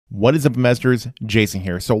What is up, investors? Jason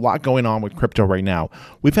here. So a lot going on with crypto right now.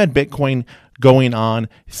 We've had Bitcoin going on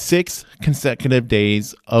 6 consecutive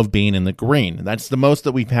days of being in the green. That's the most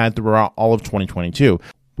that we've had throughout all of 2022.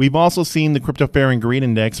 We've also seen the crypto fear and greed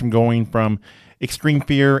index from going from extreme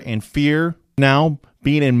fear and fear now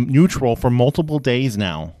being in neutral for multiple days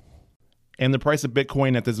now. And the price of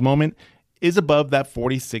Bitcoin at this moment is above that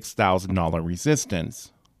 $46,000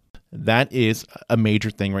 resistance. That is a major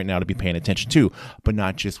thing right now to be paying attention to, but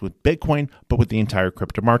not just with Bitcoin, but with the entire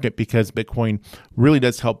crypto market, because Bitcoin really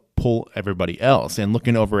does help pull everybody else. And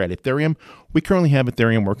looking over at Ethereum, we currently have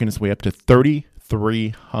Ethereum working its way up to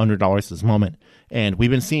 $3,300 this moment. And we've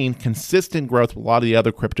been seeing consistent growth with a lot of the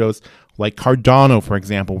other cryptos, like Cardano, for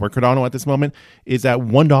example, where Cardano at this moment is at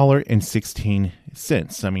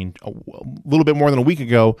 $1.16. I mean, a little bit more than a week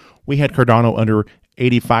ago, we had Cardano under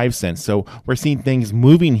 85 cents. So we're seeing things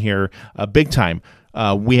moving here big time.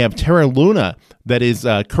 We have Terra Luna that is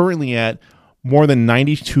currently at more than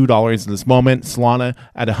 $92 in this moment. Solana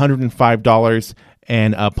at $105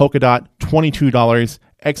 and Polkadot $22.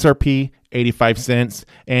 XRP 85 cents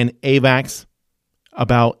and AVAX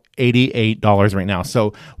about $88 right now.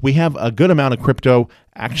 So we have a good amount of crypto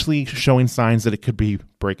actually showing signs that it could be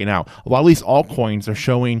breaking out. A lot of these altcoins are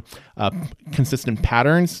showing consistent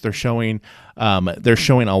patterns. They're showing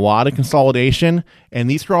a lot of consolidation, and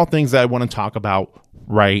these are all things that I want to talk about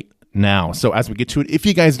right now. So as we get to it, if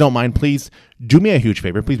you guys don't mind, please do me a huge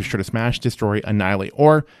favor. Please be sure to smash, destroy, annihilate,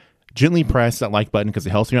 or gently press that like button because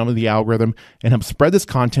it helps me out with the algorithm and help spread this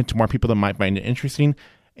content to more people that might find it interesting,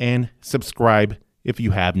 and subscribe if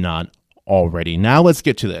you have not already. Now let's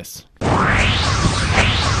get to this.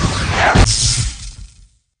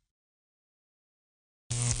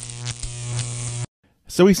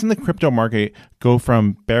 So we've seen the crypto market go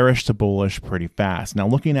from bearish to bullish pretty fast. Now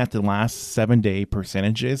looking at the last 7-day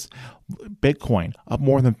percentages, Bitcoin up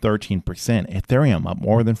more than 13%, Ethereum up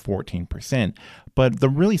more than 14%. But the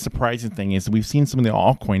really surprising thing is we've seen some of the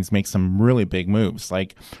altcoins make some really big moves,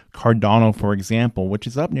 like Cardano, for example, which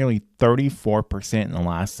is up nearly 34% in the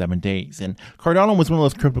last 7 days. And Cardano was one of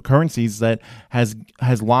those cryptocurrencies that has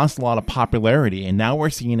lost a lot of popularity, and now we're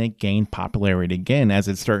seeing it gain popularity again as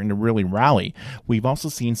it's starting to really rally. We've also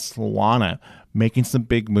seen Solana making some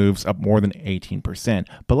big moves up more than 18%.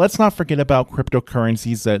 But let's not forget about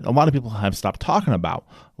cryptocurrencies that a lot of people have stopped talking about,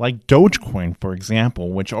 like Dogecoin, for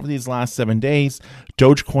example, which over these last 7 days,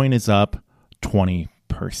 Dogecoin is up 20%.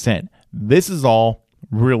 This is all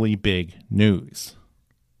really big news.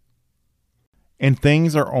 And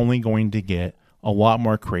things are only going to get a lot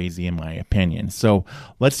more crazy, in my opinion. So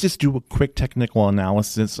let's just do a quick technical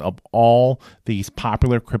analysis of all these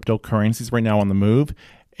popular cryptocurrencies right now on the move.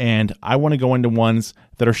 And I want to go into ones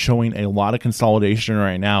that are showing a lot of consolidation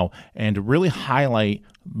right now and really highlight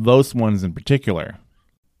those ones in particular.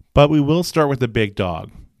 But we will start with the big dog,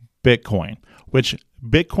 Bitcoin, which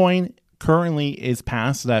Bitcoin currently is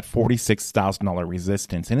past that $46,000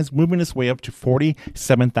 resistance and is moving its way up to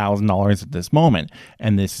 $47,000 at this moment.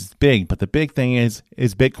 And this is big, but the big thing is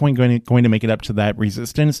Bitcoin going to make it up to that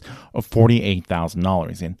resistance of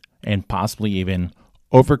 $48,000 and possibly even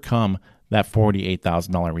overcome that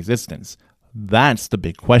 $48,000 resistance? That's the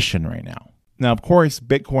big question right now. Now, of course,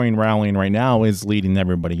 Bitcoin rallying right now is leading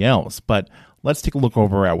everybody else, but let's take a look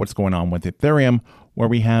over at what's going on with Ethereum, where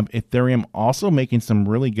we have Ethereum also making some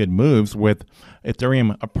really good moves, with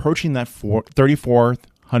Ethereum approaching that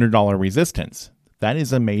 $3,400 resistance. That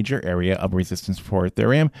is a major area of resistance for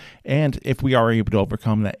Ethereum, and if we are able to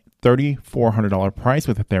overcome that $3,400 price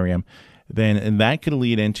with Ethereum, then that could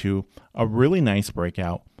lead into a really nice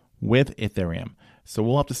breakout with Ethereum. So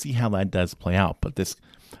we'll have to see how that does play out. But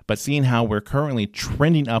seeing how we're currently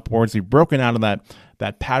trending upwards, we've broken out of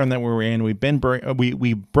that pattern that we were in. We've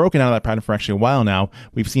broken out of that pattern for actually a while now.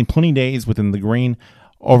 We've seen plenty of days within the green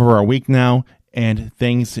over a week now, and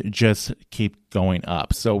things just keep going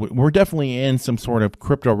up. So we're definitely in some sort of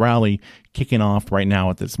crypto rally kicking off right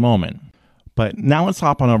now at this moment. But now let's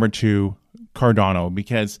hop on over to Cardano,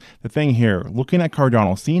 because the thing here, looking at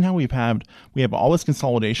Cardano, seeing how we have all this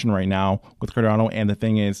consolidation right now with Cardano, and the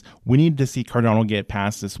thing is, we need to see Cardano get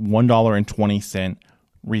past this $1.20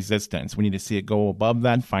 resistance. We need to see it go above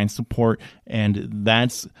that, find support, and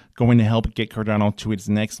that's going to help get Cardano to its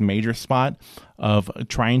next major spot of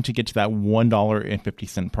trying to get to that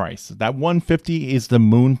 $1.50 price. That $1.50 is the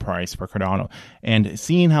moon price for Cardano. And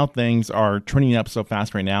seeing how things are trending up so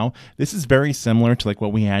fast right now, this is very similar to like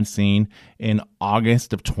what we had seen in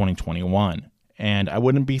August of 2021. And I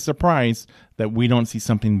wouldn't be surprised that we don't see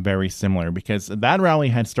something very similar, because that rally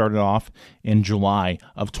had started off in July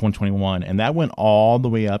of 2021 and that went all the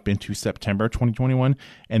way up into September 2021,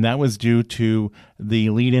 and that was due to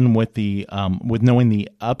the lead in with the with knowing the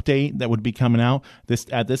update that would be coming out.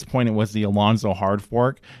 At this point it was the Alonzo hard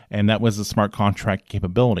fork, and that was the smart contract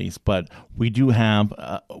capabilities. But we do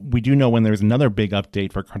know when there's another big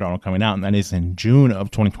update for Cardano coming out, and that is in June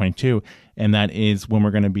of 2022, and that is when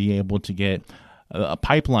we're going to be able to get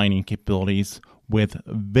pipelining capabilities with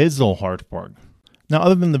Visual hard fork. Now,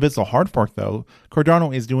 other than the Visual hard fork, though,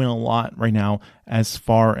 Cardano is doing a lot right now as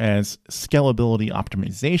far as scalability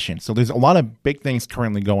optimization. So there's a lot of big things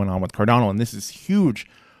currently going on with Cardano, and this is huge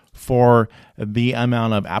for the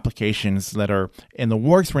amount of applications that are in the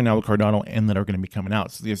works right now with Cardano and that are going to be coming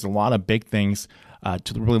out. So there's a lot of big things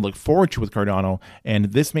to really look forward to with Cardano,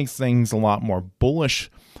 and this makes things a lot more bullish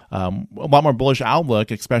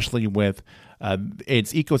outlook, especially with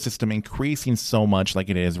its ecosystem increasing so much like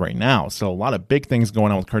it is right now. So a lot of big things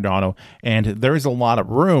going on with Cardano, and there's a lot of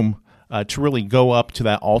room to really go up to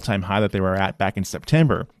that all-time high that they were at back in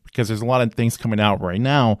September, because there's a lot of things coming out right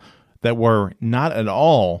now that were not at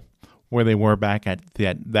all where they were back at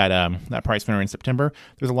that price winner in September.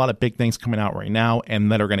 There's a lot of big things coming out right now,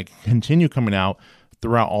 and that are going to continue coming out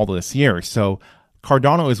throughout all this year. So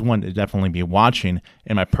Cardano is one to definitely be watching,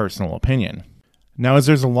 in my personal opinion. Now, as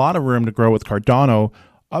there's a lot of room to grow with Cardano,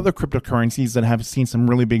 other cryptocurrencies that have seen some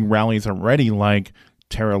really big rallies already, like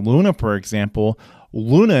Terra Luna, for example.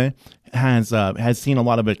 Luna has seen a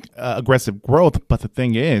lot of aggressive growth, but the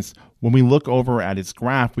thing is, when we look over at its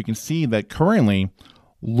graph, we can see that currently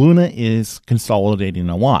Luna is consolidating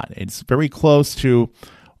a lot. It's very close to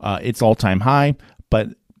its all-time high, but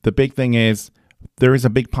the big thing is there is a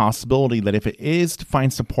big possibility that if it is to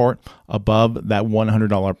find support above that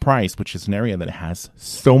 $100 price, which is an area that has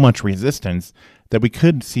so much resistance, that we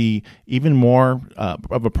could see even more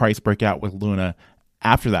of a price breakout with Luna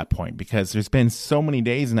after that point, because there's been so many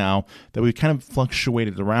days now that we've kind of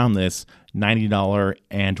fluctuated around this $90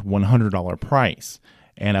 and $100 price.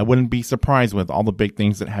 And I wouldn't be surprised with all the big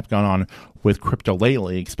things that have gone on with crypto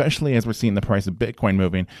lately, especially as we're seeing the price of Bitcoin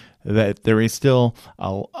moving, that there is still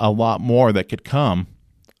a lot more that could come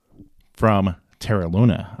from Terra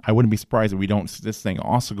Luna. I wouldn't be surprised if we don't see this thing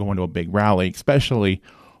also go into a big rally, especially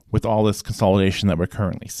with all this consolidation that we're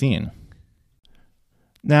currently seeing.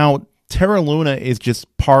 Now, Terra Luna is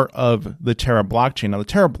just part of the Terra blockchain. Now, the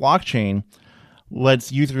Terra blockchain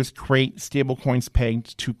lets users create stablecoins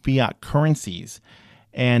pegged to fiat currencies.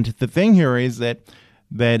 And the thing here is that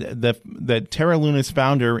Terra Luna's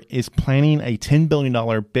founder is planning a $10 billion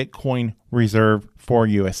Bitcoin reserve for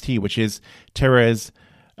UST, which is Terra's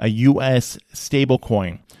a US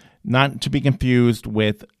stablecoin, not to be confused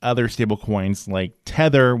with other stablecoins like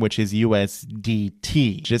Tether, which is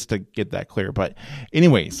USDT, just to get that clear. But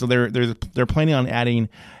anyway, so they're planning on adding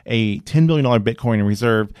a $10 billion Bitcoin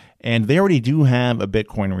reserve, and they already do have a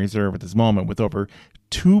Bitcoin reserve at this moment with over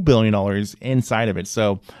 $2 billion inside of it.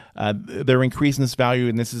 So they're increasing this value,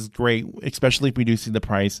 and this is great, especially if we do see the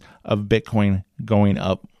price of Bitcoin going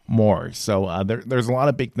up more. So there's a lot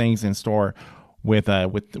of big things in store with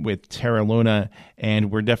Terra Luna,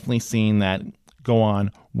 and we're definitely seeing that go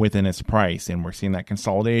on within its price, and we're seeing that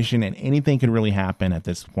consolidation, and anything could really happen at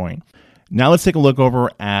this point. Now let's take a look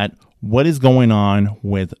over at what is going on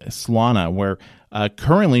with Solana, where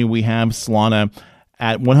currently we have Solana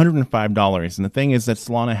at $105. And the thing is that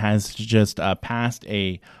Solana has just passed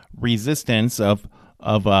a resistance of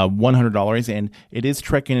 $100, and it is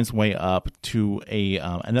trekking its way up to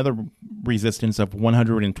another resistance of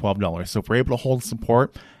 $112. So if we're able to hold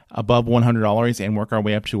support above $100 and work our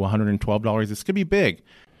way up to $112, this could be big.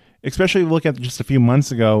 Especially if you look at just a few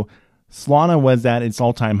months ago, Solana was at its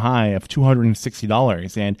all-time high of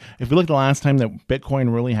 $260. And if we look at the last time that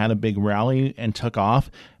Bitcoin really had a big rally and took off,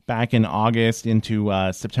 back in August into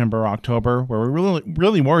September, October, where we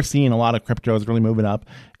really were seeing a lot of cryptos really moving up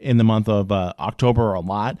in the month of October a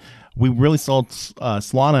lot, we really saw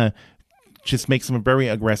Solana just make some very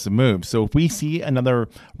aggressive moves. So if we see another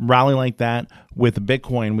rally like that with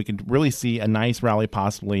Bitcoin, we could really see a nice rally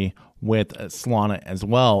possibly with Solana as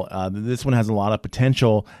well. This one has a lot of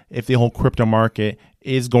potential if the whole crypto market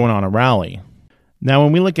is going on a rally. Now,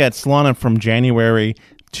 when we look at Solana from January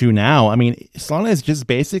to now, I mean, Solana has just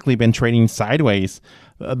basically been trading sideways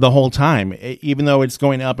the whole time. Even though it's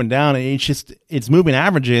going up and down, its moving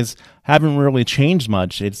averages haven't really changed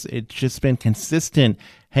much. It's just been consistent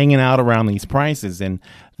hanging out around these prices, and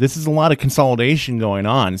this is a lot of consolidation going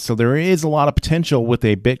on. So there is a lot of potential with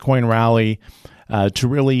a Bitcoin rally to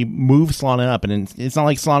really move Solana up. And it's not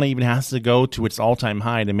like Solana even has to go to its all-time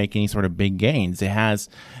high to make any sort of big gains. It has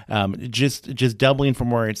just doubling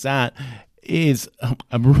from where it's at is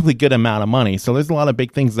a really good amount of money. So there's a lot of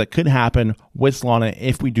big things that could happen with Solana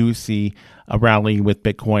if we do see a rally with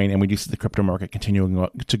Bitcoin and we do see the crypto market continuing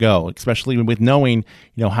to go, especially with knowing,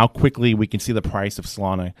 how quickly we can see the price of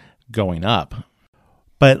Solana going up.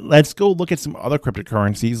 But let's go look at some other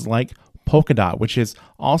cryptocurrencies like Polkadot, which is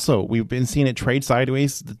also, we've been seeing it trade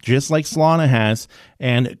sideways just like Solana has.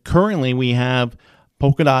 And currently we have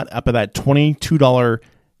Polkadot up at that $22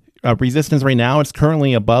 resistance right now. It's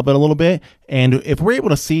currently above it a little bit. And if we're able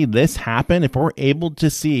to see this happen, if we're able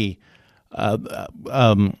to see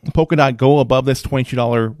Polkadot go above this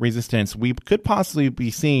 $22 resistance, we could possibly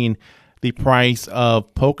be seeing the price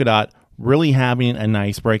of Polkadot really having a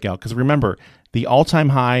nice breakout. Because remember, the all-time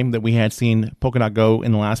high that we had seen Polkadot go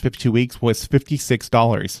in the last 52 weeks was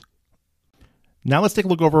 $56. Now let's take a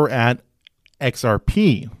look over at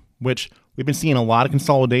XRP, which we've been seeing a lot of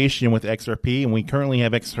consolidation with XRP, and we currently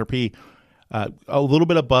have XRP a little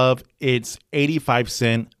bit above its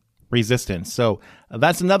 85-cent resistance. So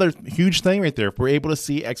that's another huge thing right there. If we're able to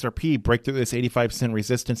see XRP break through this 85-cent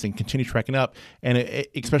resistance and continue tracking up, and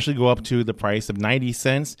especially go up to the price of 90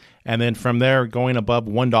 cents, and then from there going above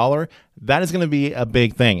 $1, that is going to be a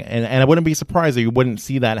big thing. And I wouldn't be surprised if you wouldn't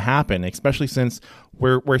see that happen, especially since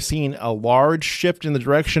we're seeing a large shift in the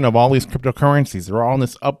direction of all these cryptocurrencies. They're all in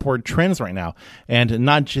this upward trends right now. And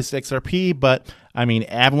not just XRP, but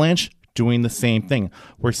Avalanche doing the same thing.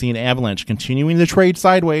 We're seeing Avalanche continuing to trade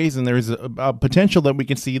sideways, and there's a potential that we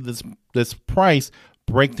can see this price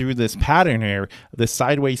break through this pattern here, this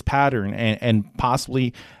sideways pattern, and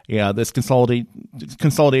possibly this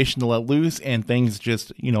consolidation to let loose and things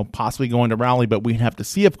just possibly going to rally. But we have to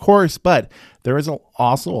see, of course. But there is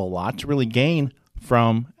also a lot to really gain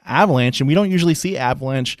from Avalanche, and we don't usually see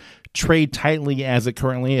Avalanche trade tightly as it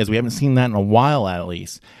currently is. We haven't seen that in a while, at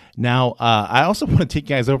least. Now, I also want to take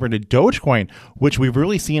you guys over to Dogecoin, which we've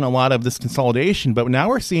really seen a lot of this consolidation, but now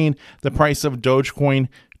we're seeing the price of Dogecoin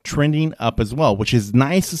trending up as well, which is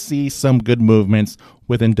nice to see some good movements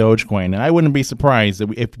within Dogecoin. And I wouldn't be surprised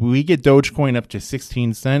if we get Dogecoin up to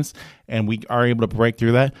 16 cents and we are able to break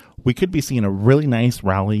through that, we could be seeing a really nice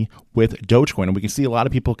rally with Dogecoin. And we can see a lot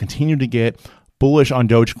of people continue to get bullish on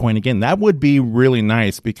Dogecoin again. That would be really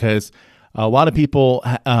nice because a lot of people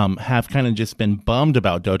have kind of just been bummed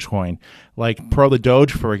about Dogecoin, like Pro the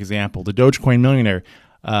Doge, for example, the Dogecoin millionaire.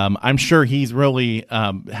 I'm sure he's really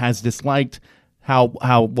has disliked how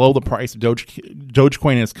low the price of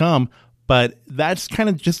Dogecoin has come, but that's kind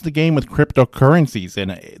of just the game with cryptocurrencies,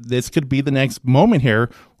 and this could be the next moment here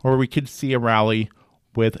where we could see a rally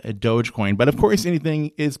with a Dogecoin. But of course,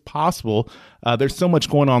 anything is possible. There's so much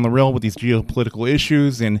going on in the real with these geopolitical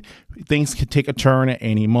issues, and things could take a turn at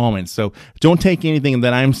any moment. So don't take anything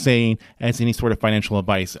that I'm saying as any sort of financial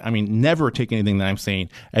advice. Never take anything that I'm saying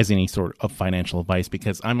as any sort of financial advice,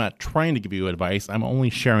 because I'm not trying to give you advice. I'm only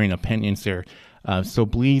sharing opinions here. So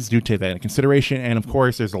please do take that into consideration. And of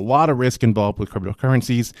course, there's a lot of risk involved with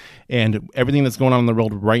cryptocurrencies, and everything that's going on in the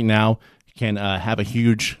world right now can have a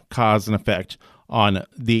huge cause and effect on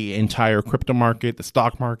the entire crypto market, the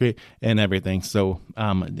stock market, and everything. So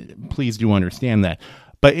please do understand that.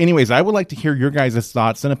 But anyways, I would like to hear your guys'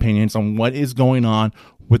 thoughts and opinions on what is going on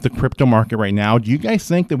with the crypto market right now. Do you guys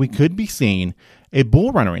think that we could be seeing a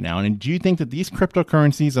bull run right now? And do you think that these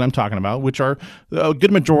cryptocurrencies that I'm talking about, which are a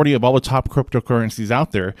good majority of all the top cryptocurrencies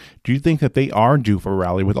out there, do you think that they are due for a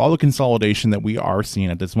rally with all the consolidation that we are seeing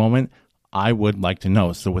at this moment? I would like to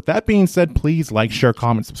know. So with that being said, please like, share,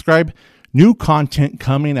 comment, subscribe. New content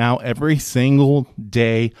coming out every single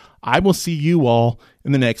day. I will see you all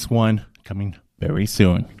in the next one coming very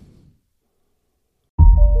soon.